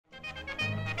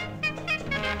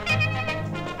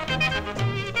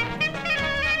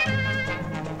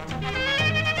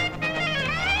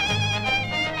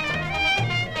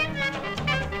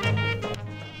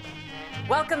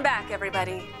Welcome back,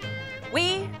 everybody.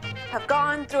 We have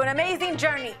gone through an amazing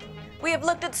journey. We have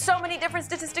looked at so many different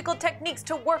statistical techniques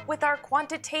to work with our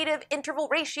quantitative interval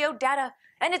ratio data,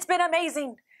 and it's been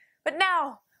amazing. But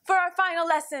now, for our final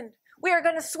lesson, we are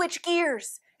going to switch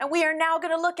gears, and we are now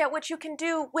going to look at what you can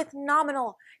do with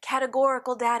nominal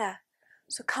categorical data.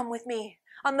 So come with me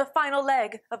on the final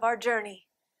leg of our journey.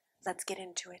 Let's get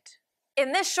into it.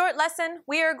 In this short lesson,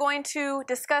 we are going to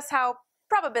discuss how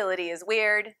probability is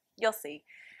weird. You'll see.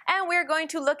 And we're going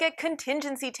to look at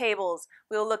contingency tables.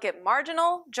 We'll look at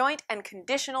marginal, joint, and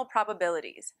conditional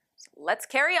probabilities. So let's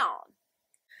carry on.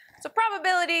 So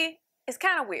probability is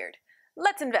kind of weird.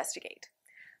 Let's investigate.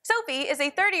 Sophie is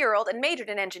a 30-year-old and majored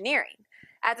in engineering.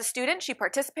 As a student, she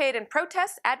participated in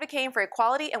protests advocating for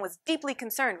equality and was deeply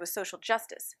concerned with social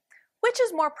justice. Which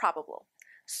is more probable?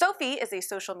 Sophie is a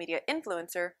social media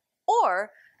influencer,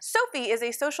 or Sophie is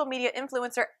a social media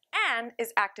influencer and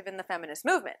is active in the feminist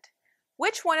movement.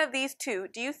 Which one of these two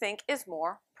do you think is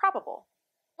more probable?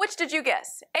 Which did you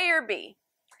guess, A or B?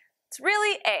 It's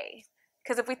really A,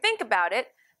 because if we think about it,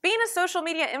 being a social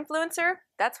media influencer,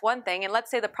 that's one thing, and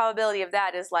let's say the probability of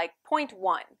that is like 0.1.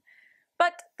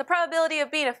 But the probability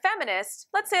of being a feminist,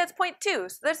 let's say it's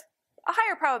 0.2, so there's a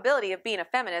higher probability of being a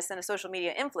feminist than a social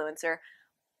media influencer,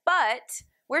 but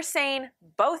we're saying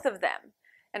both of them.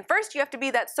 And first you have to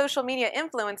be that social media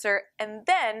influencer, and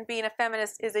then being a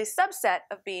feminist is a subset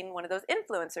of being one of those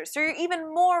influencers. So you're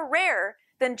even more rare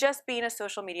than just being a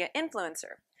social media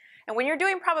influencer. And when you're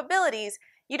doing probabilities,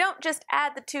 you don't just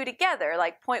add the two together,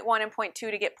 like 0.1 and 0.2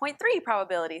 to get 0.3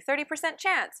 probability, 30%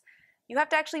 chance. You have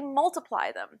to actually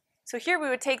multiply them. So here we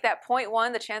would take that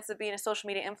 0.1, the chance of being a social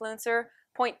media influencer,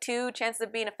 0.2, chances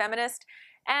of being a feminist,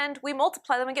 and we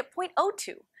multiply them and get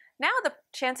 0.02. Now the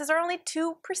chances are only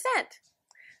 2%.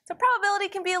 So probability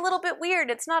can be a little bit weird.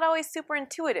 It's not always super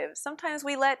intuitive. Sometimes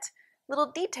we let little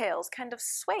details kind of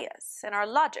sway us, and our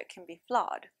logic can be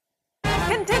flawed.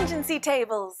 Contingency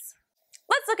tables.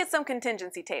 Let's look at some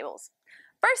contingency tables.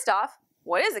 First off,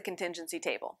 what is a contingency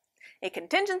table? A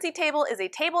contingency table is a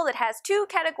table that has two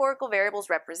categorical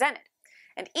variables represented.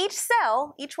 And each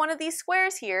cell, each one of these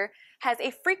squares here, has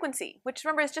a frequency, which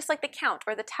remember is just like the count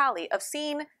or the tally of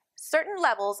seeing certain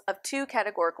levels of two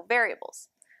categorical variables.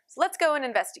 So let's go and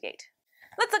investigate.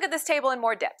 Let's look at this table in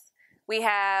more depth. We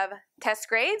have test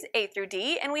grades, A through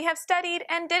D, and we have studied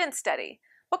and didn't study.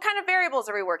 What kind of variables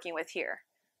are we working with here?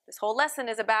 This whole lesson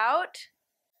is about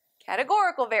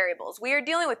categorical variables. We are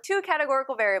dealing with two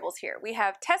categorical variables here. We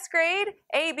have test grade,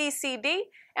 A, B, C, D,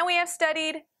 and we have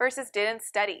studied versus didn't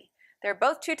study. They're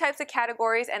both two types of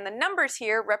categories, and the numbers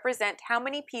here represent how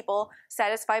many people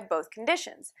satisfy both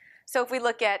conditions. So if we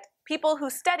look at people who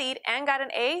studied and got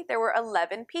an A, there were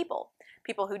 11 people.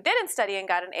 People who didn't study and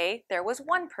got an A, there was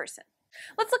one person.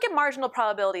 Let's look at marginal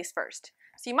probabilities first.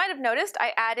 So you might have noticed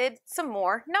I added some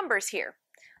more numbers here.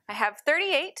 I have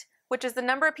 38, which is the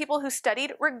number of people who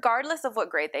studied regardless of what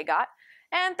grade they got,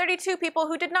 and 32 people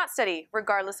who did not study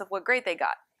regardless of what grade they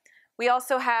got. We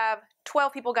also have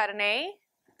 12 people got an A,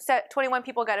 21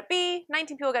 people got a B,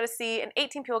 19 people got a C, and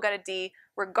 18 people got a D,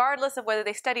 regardless of whether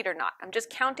they studied or not. I'm just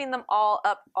counting them all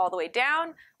up all the way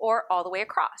down or all the way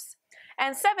across.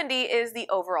 And 70 is the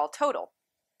overall total.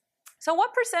 So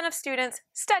what percent of students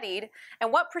studied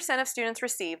and what percent of students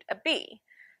received a B?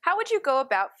 How would you go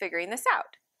about figuring this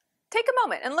out? Take a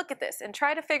moment and look at this and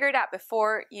try to figure it out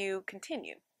before you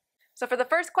continue. So for the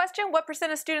first question, what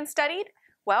percent of students studied?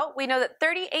 Well, we know that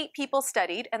 38 people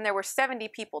studied and there were 70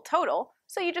 people total,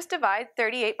 so you just divide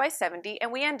 38 by 70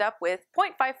 and we end up with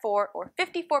 0.54 or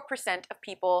 54% of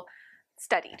people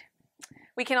studied.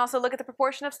 We can also look at the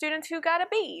proportion of students who got a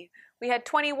B. We had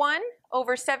 21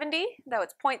 over 70, that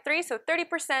was 0.3, so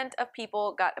 30% of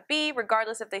people got a B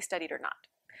regardless if they studied or not.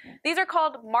 These are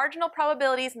called marginal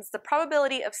probabilities, and it's the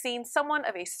probability of seeing someone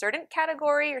of a certain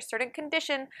category or certain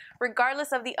condition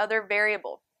regardless of the other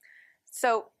variable.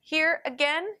 So here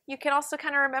again, you can also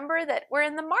kind of remember that we're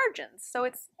in the margins, so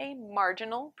it's a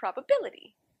marginal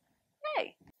probability.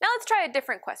 Yay! Now let's try a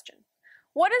different question.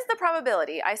 What is the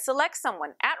probability I select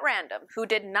someone at random who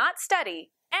did not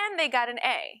study and they got an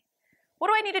A? What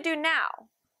do I need to do now?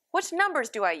 Which numbers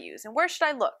do I use and where should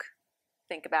I look?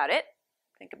 Think about it.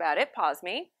 Think about it. Pause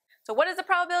me. So what is the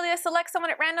probability I select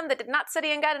someone at random that did not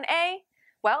study and got an A?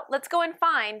 Well, let's go and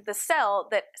find the cell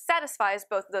that satisfies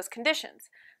both of those conditions.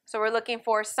 So we're looking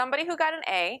for somebody who got an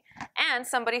A and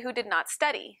somebody who did not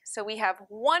study. So we have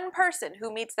one person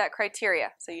who meets that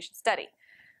criteria, so you should study.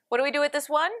 What do we do with this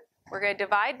one? We're going to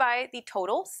divide by the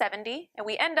total, 70, and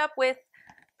we end up with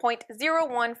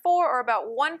 0.014, or about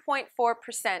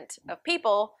 1.4% of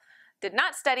people did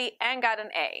not study and got an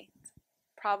A.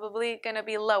 probably going to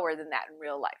be lower than that in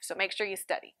real life, so make sure you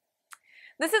study.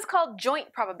 This is called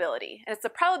joint probability, and it's the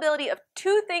probability of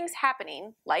two things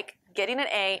happening, like getting an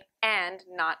A and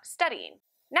not studying.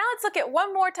 Now let's look at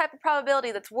one more type of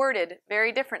probability that's worded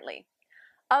very differently.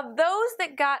 Of those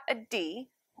that got a D,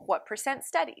 what percent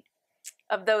studied?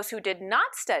 Of those who did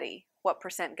not study, what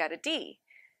percent got a D?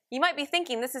 You might be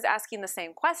thinking this is asking the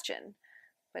same question,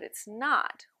 but it's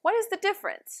not. What is the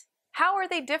difference? How are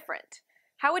they different?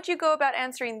 How would you go about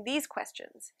answering these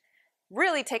questions?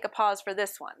 Really take a pause for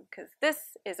this one, because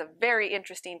this is a very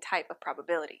interesting type of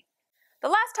probability. The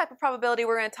last type of probability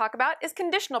we're going to talk about is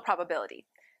conditional probability.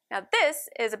 Now this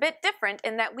is a bit different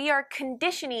in that we are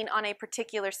conditioning on a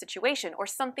particular situation or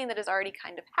something that has already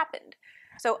kind of happened.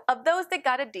 So of those that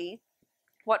got a D,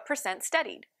 what percent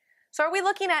studied? So are we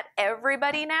looking at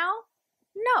everybody now?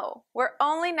 No, we're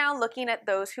only now looking at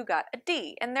those who got a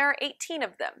D, and there are 18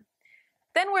 of them.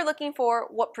 Then we're looking for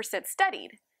what percent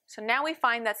studied. So now we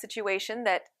find that situation,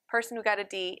 that person who got a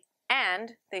D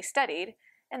and they studied,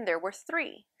 and there were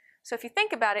 3. So if you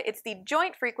think about it, it's the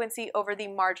joint frequency over the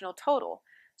marginal total.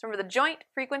 So remember, the joint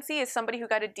frequency is somebody who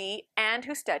got a D and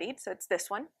who studied, so it's this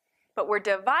one. But we're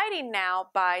dividing now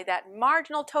by that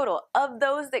marginal total of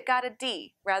those that got a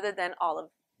D rather than all of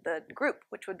the group,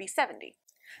 which would be 70.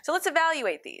 So let's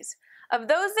evaluate these. Of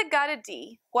those that got a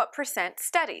D, what percent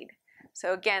studied?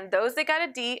 So again, those that got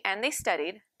a D and they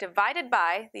studied, divided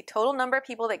by the total number of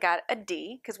people that got a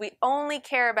D, because we only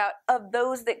care about of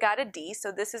those that got a D,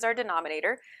 so this is our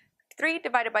denominator. 3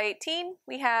 divided by 18,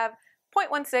 we have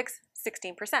 0.16,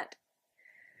 16%.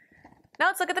 Now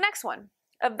let's look at the next one.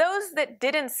 Of those that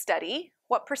didn't study,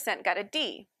 what percent got a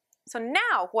D? So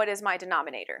now what is my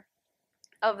denominator?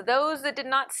 Of those that did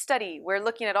not study, we're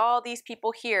looking at all these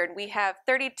people here, and we have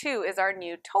 32 is our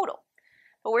new total.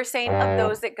 But we're saying of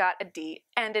those that got a D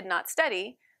and did not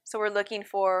study, so we're looking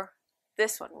for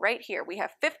this one right here. We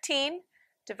have 15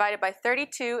 divided by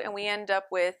 32, and we end up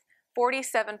with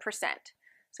 47%.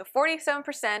 So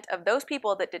 47% of those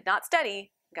people that did not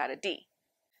study got a D.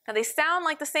 Now they sound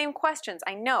like the same questions,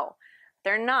 I know.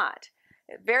 They're not.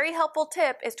 A very helpful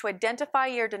tip is to identify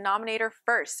your denominator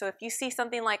first. So if you see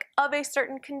something like of a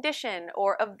certain condition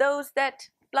or of those that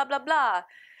blah blah blah,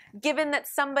 given that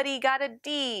somebody got a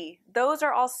D, those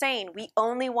are all saying we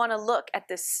only want to look at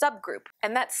this subgroup.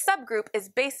 And that subgroup is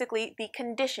basically the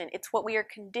condition. It's what we are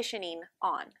conditioning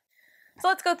on. So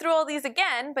let's go through all these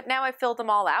again, but now I've filled them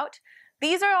all out.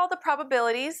 These are all the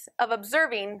probabilities of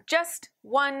observing just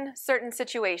one certain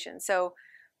situation. So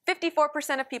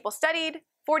 54% of people studied,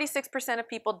 46% of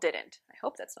people didn't. I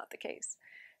hope that's not the case.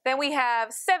 Then we have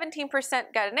 17%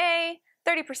 got an A,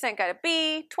 30% got a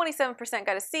B, 27%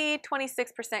 got a C,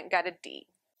 26% got a D.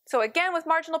 So again, with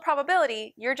marginal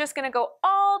probability, you're just going to go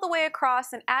all the way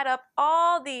across and add up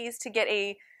all these to get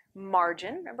a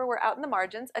margin. Remember, we're out in the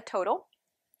margins, a total.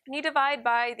 And you divide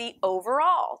by the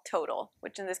overall total,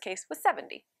 which in this case was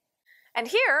 70. And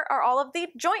here are all of the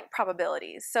joint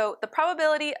probabilities. So the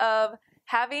probability of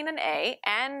having an A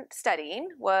and studying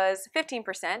was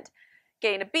 15%,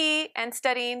 getting a B and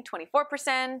studying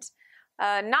 24%,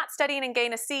 not studying and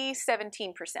getting a C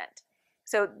 17%.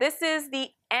 So this is the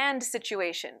and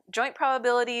situation. Joint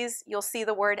probabilities, you'll see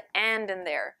the word and in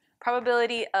there.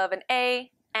 Probability of an A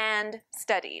and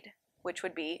studied, which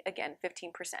would be, again,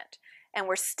 15%. And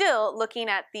we're still looking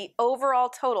at the overall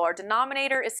total. Our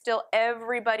denominator is still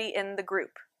everybody in the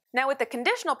group. Now with the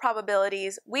conditional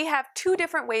probabilities, we have 2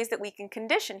 different ways that we can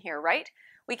condition here, right?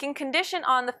 We can condition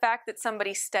on the fact that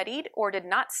somebody studied or did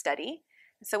not study.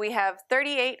 So we have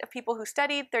 38 of people who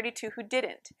studied, 32 who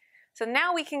didn't. So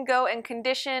now we can go and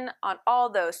condition on all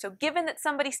those. So given that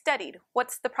somebody studied,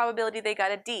 what's the probability they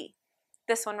got a D?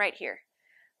 This one right here.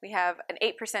 We have an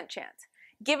 8% chance.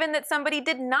 Given that somebody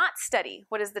did not study,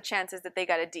 what is the chances that they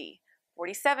got a D?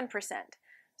 47%.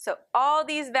 So all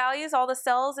these values, all the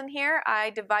cells in here,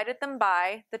 I divided them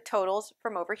by the totals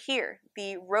from over here,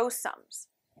 the row sums.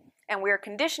 And we're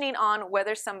conditioning on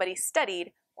whether somebody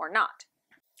studied or not.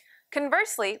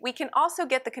 Conversely, we can also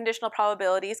get the conditional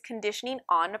probabilities conditioning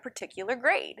on a particular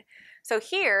grade. So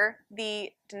here, the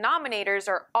denominators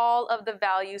are all of the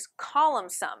values column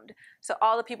summed. So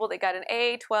all the people that got an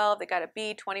A, 12, that got a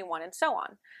B, 21, and so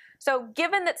on. So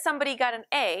given that somebody got an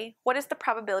A, what is the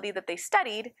probability that they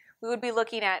studied? We would be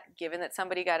looking at, given that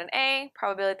somebody got an A,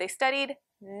 probability that they studied,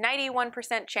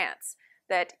 91% chance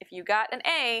that if you got an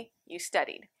A, you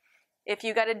studied. If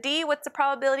you got a D, what's the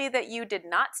probability that you did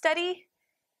not study?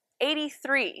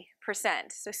 83%.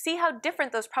 So see how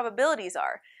different those probabilities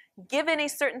are. Given a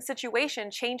certain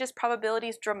situation, changes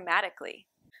probabilities dramatically.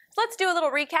 So let's do a little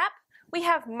recap. We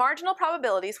have marginal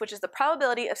probabilities, which is the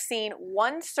probability of seeing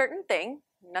one certain thing,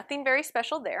 Nothing very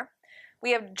special there.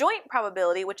 We have joint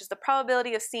probability, which is the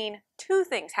probability of seeing two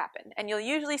things happen, and you'll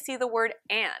usually see the word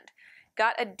and.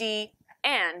 Got a D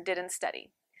and didn't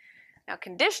study. Now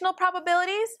conditional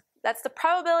probabilities, that's the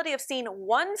probability of seeing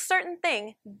one certain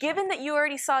thing given that you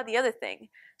already saw the other thing.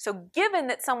 So given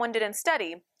that someone didn't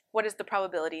study, what is the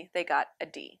probability they got a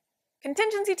D?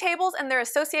 Contingency tables and their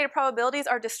associated probabilities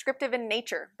are descriptive in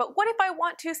nature, but what if I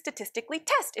want to statistically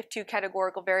test if two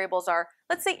categorical variables are,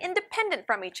 let's say, independent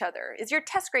from each other? Is your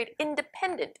test grade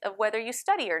independent of whether you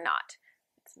study or not?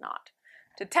 It's not.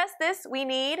 To test this, we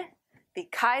need the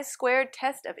chi-squared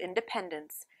test of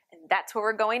independence, and that's where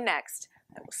we're going next.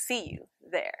 I will see you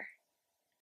there.